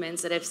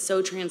movements that have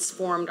so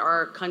transformed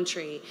our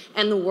country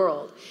and the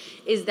world,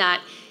 is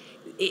that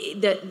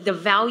the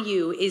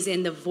value is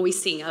in the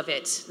voicing of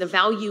it. The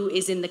value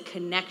is in the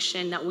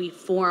connection that we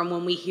form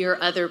when we hear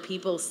other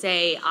people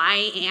say,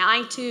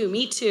 I too,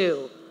 me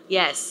too.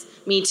 Yes,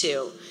 me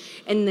too.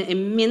 And the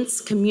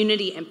immense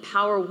community and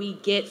power we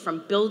get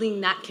from building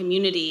that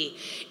community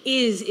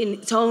is in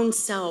its own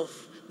self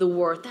the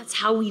worth. That's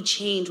how we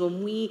change.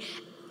 When we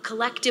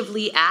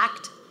collectively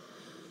act,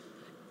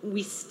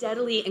 we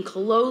steadily and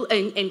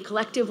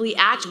collectively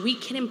act, we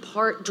can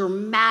impart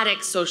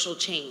dramatic social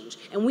change.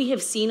 And we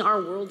have seen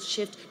our world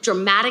shift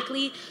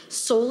dramatically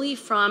solely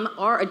from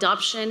our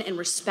adoption and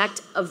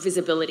respect of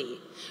visibility.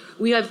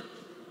 We have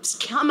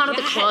come out of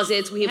the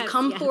closets. We have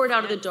come forward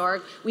out of the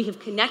dark. We have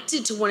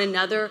connected to one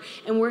another,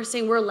 and we're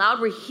saying we're loud,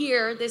 we're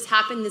here, this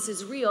happened, this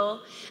is real,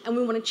 and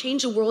we want to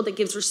change a world that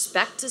gives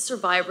respect to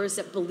survivors,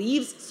 that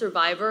believes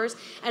survivors,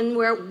 and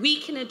where we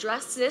can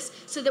address this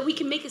so that we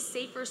can make a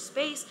safer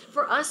space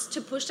for us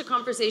to push the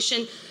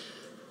conversation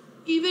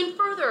even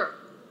further,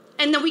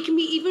 and that we can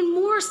be even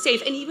more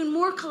safe and even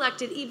more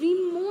collected,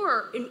 even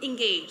more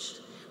engaged.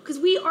 Because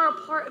we are a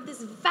part of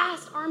this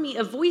vast army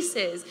of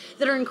voices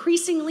that are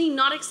increasingly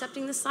not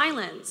accepting the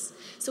silence.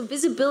 So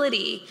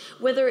visibility,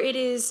 whether it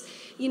is,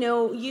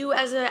 you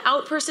as an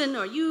out person,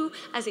 or you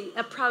as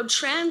a proud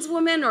trans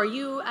woman, or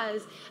you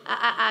as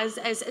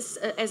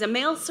a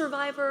male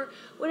survivor,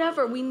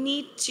 whatever, we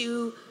need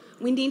to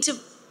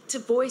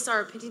voice our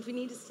opinions. We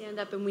need to stand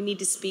up and we need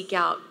to speak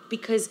out,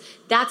 because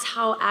that's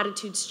how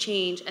attitudes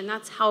change and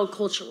that's how a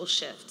culture will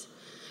shift.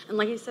 And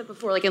like I said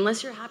before,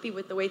 unless you're happy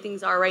with the way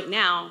things are right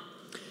now.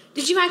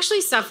 Did you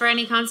actually suffer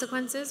any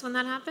consequences when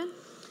that happened?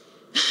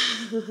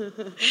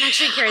 I'm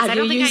actually curious. I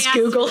don't think I asked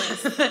Google.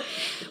 This.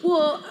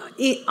 Well,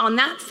 on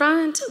that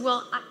front,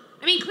 I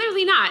mean,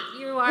 clearly not.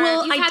 You've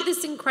had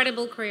this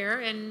incredible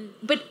career,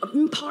 but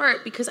in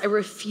part because I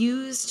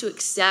refuse to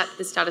accept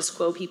the status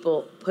quo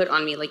people put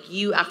on me. Like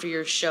you, after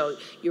your show,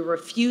 you're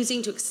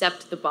refusing to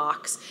accept the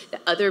box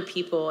that other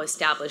people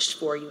established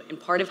for you. And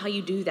part of how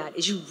you do that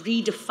is you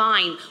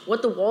redefine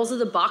what the walls of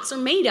the box are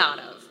made out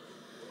of.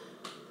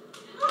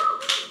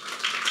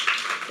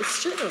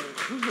 It's true.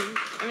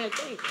 Mm-hmm. I mean,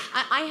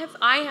 I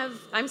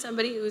think I'm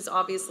somebody who's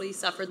obviously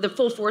suffered the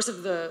full force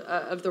of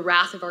the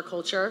wrath of our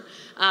culture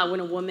when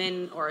a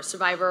woman or a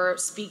survivor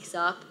speaks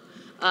up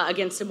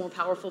against a more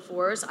powerful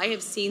force. I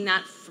have seen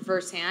that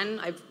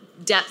firsthand.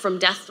 From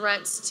death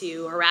threats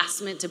to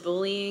harassment to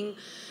bullying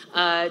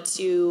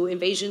to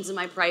invasions of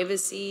my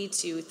privacy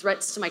to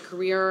threats to my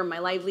career, my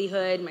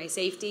livelihood, my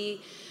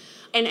safety,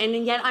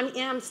 and yet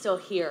I'm still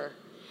here.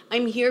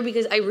 I'm here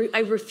because I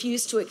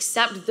refuse to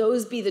accept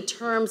those be the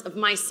terms of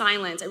my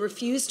silence. I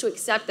refuse to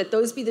accept that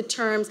those be the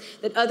terms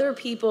that other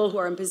people who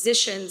are in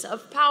positions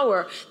of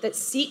power that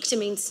seek to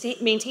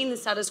maintain the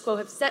status quo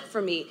have set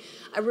for me.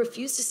 I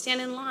refuse to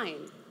stand in line.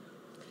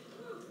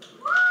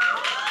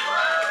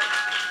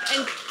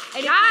 And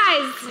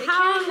guys,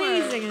 how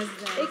amazing is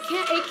this?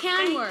 It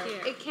can work.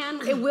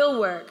 It will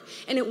work.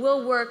 And it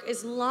will work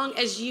as long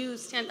as you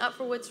stand up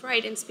for what's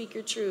right and speak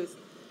your truth.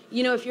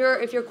 If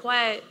you're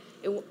quiet,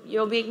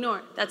 you'll be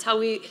ignored. That's how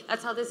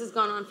this has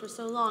gone on for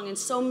so long in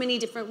so many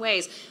different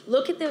ways.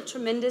 Look at the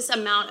tremendous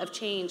amount of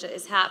change that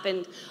has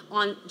happened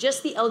on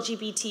just the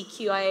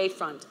LGBTQIA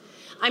front.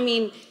 I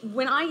mean,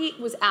 when I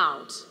was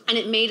out and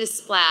it made a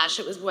splash,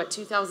 it was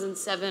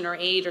 2007 or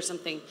 2008 or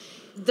something.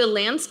 The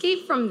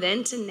landscape from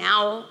then to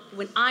now,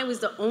 when I was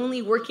the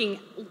only working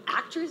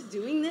actress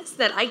doing this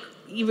that I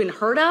even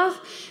heard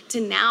of,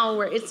 to now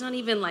where it's not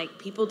even like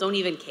people don't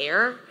even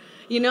care.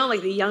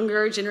 Like the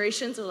younger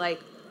generations are like,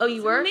 oh,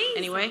 you were? Amazing.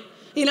 Anyway.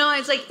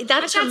 It's like,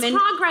 that's tremendous.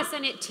 That's progress,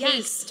 and it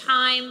takes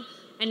time,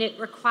 and it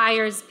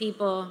requires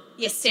people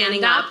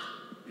standing up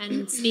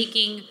and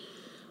speaking.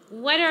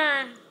 What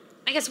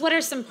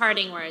are some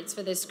parting words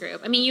for this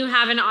group? I mean, you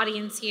have an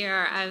audience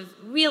here of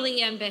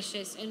really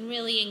ambitious and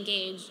really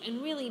engaged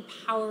and really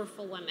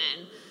powerful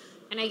women.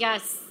 And I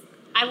guess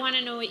I want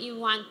to know what you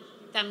want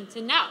them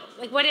to know.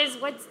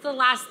 What's the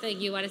last thing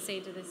you want to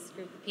say to this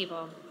group of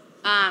people?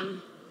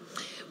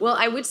 Well,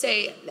 I would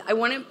say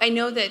I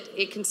know that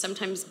it can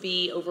sometimes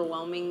be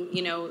overwhelming,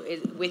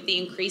 with the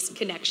increased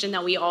connection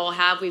that we all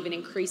have. We have an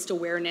increased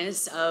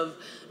awareness of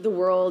the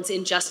world's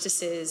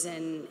injustices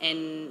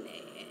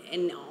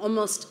and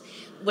almost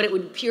what it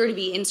would appear to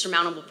be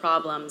insurmountable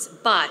problems.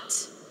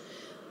 But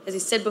as I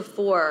said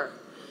before,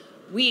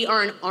 we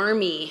are an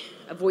army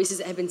of voices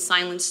that have been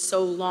silenced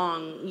so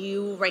long.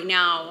 You right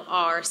now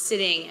are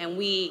sitting, and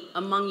we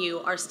among you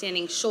are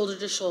standing shoulder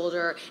to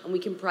shoulder, and we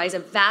comprise a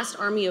vast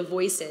army of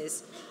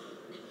voices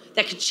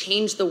that could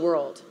change the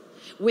world.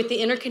 With the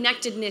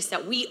interconnectedness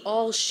that we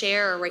all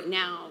share right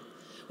now,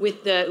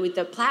 with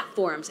the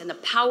platforms and the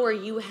power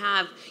you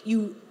have,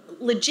 you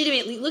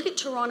legitimately look at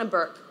Tarana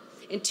Burke.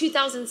 In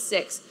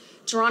 2006,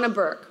 Tarana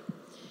Burke,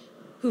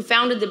 who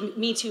founded the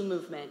Me Too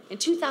movement. In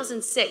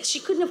 2006, she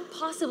couldn't have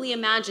possibly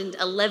imagined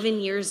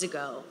 11 years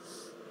ago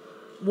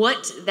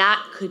what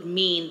that could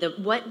mean,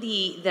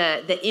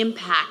 the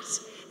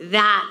impact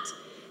that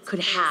could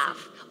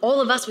have. All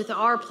of us with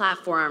our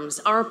platforms,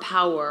 our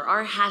power,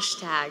 our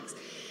hashtags,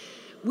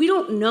 we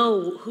don't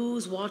know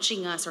who's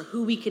watching us or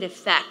who we could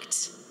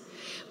affect.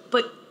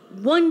 But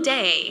one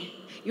day,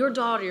 your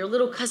daughter, your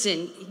little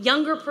cousin,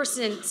 younger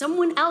person,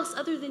 someone else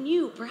other than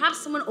you,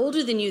 perhaps someone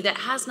older than you that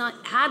has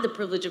not had the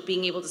privilege of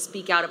being able to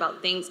speak out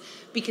about things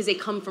because they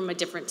come from a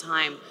different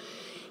time,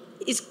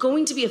 is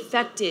going to be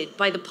affected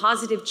by the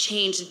positive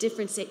change, the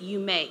difference that you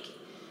make.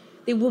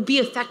 They will be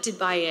affected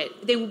by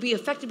it. They will be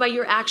affected by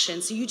your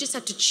actions. So you just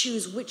have to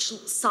choose which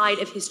side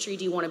of history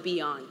do you want to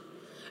be on.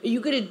 Are you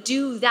going to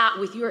do that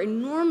with your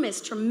enormous,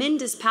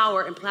 tremendous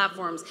power and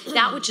platforms,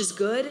 that which is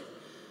good,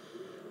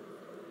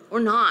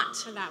 or not?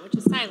 For that which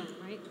is silent,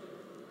 right?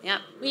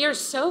 Yep. We are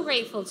so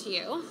grateful to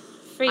you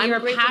for your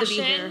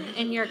passion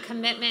and your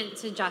commitment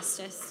to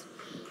justice.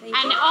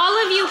 And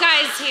all of you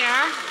guys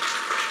here,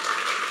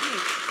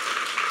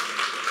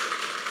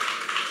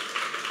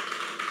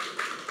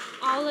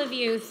 all of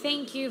you,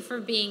 thank you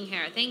for being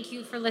here. Thank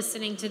you for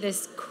listening to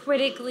this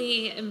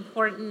critically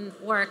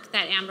important work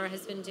that Amber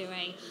has been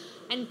doing.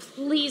 And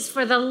please,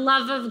 for the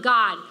love of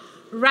God,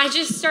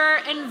 register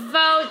and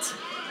vote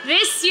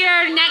this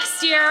year,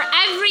 next year,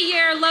 every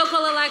year,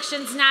 local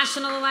elections,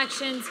 national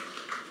elections.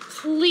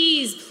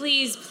 Please,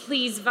 please,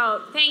 please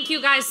vote. Thank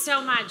you guys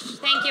so much.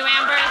 Thank you,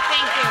 Amber.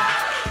 Thank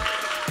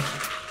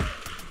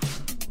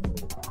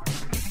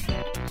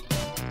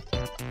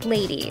you.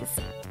 Ladies,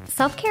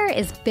 self-care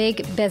is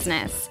big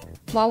business.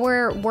 While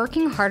we're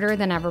working harder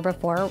than ever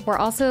before, we're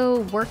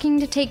also working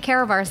to take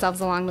care of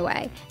ourselves along the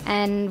way,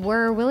 and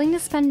we're willing to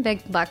spend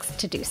big bucks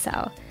to do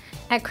so.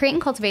 At Create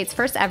and Cultivate's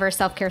first ever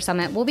Self-Care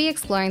Summit, we'll be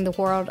exploring the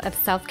world of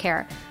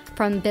self-care,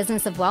 from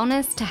business of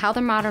wellness to how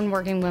the modern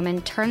working woman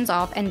turns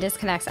off and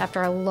disconnects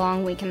after a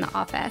long week in the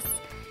office.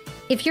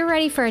 If you're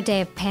ready for a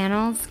day of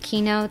panels,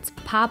 keynotes,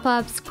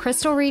 pop-ups,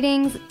 crystal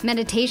readings,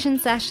 meditation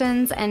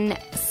sessions, and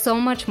so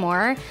much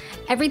more,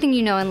 everything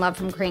you know and love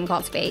from Create and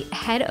Cultivate,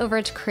 head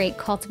over to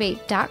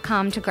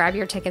createcultivate.com to grab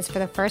your tickets for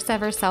the first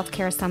ever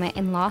Self-Care Summit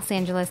in Los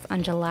Angeles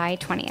on July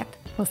 20th.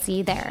 We'll see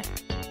you there.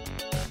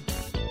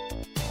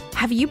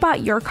 Have you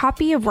bought your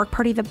copy of Work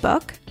Party the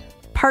book?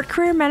 Part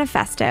career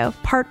manifesto,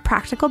 part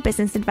practical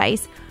business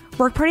advice,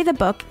 Work Party the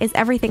book is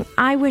everything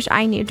I wish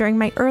I knew during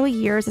my early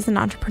years as an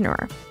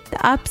entrepreneur.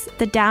 The ups,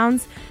 the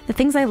downs, the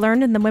things I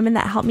learned, and the women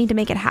that helped me to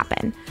make it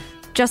happen.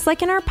 Just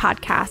like in our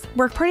podcast,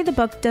 Work Party the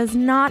book does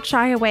not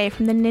shy away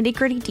from the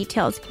nitty-gritty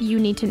details you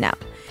need to know.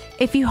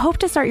 If you hope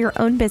to start your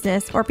own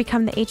business or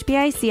become the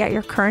HBIC at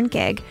your current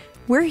gig,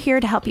 we're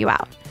here to help you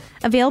out.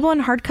 Available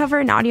in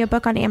hardcover and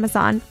audiobook on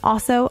Amazon,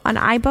 also on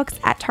iBooks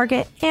at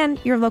Target and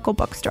your local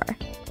bookstore.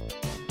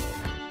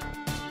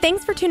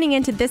 Thanks for tuning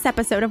in to this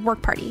episode of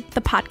Work Party,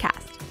 the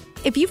podcast.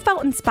 If you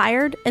felt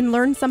inspired and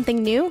learned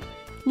something new,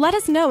 let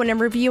us know in a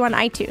review on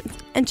iTunes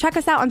and check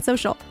us out on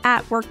social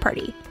at Work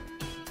Party.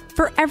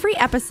 For every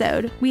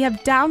episode, we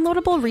have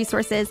downloadable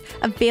resources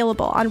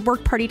available on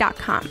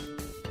workparty.com,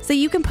 so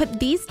you can put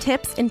these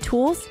tips and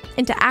tools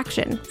into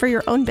action for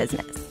your own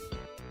business.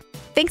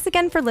 Thanks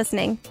again for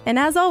listening, and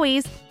as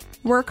always,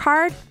 work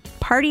hard,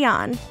 party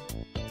on.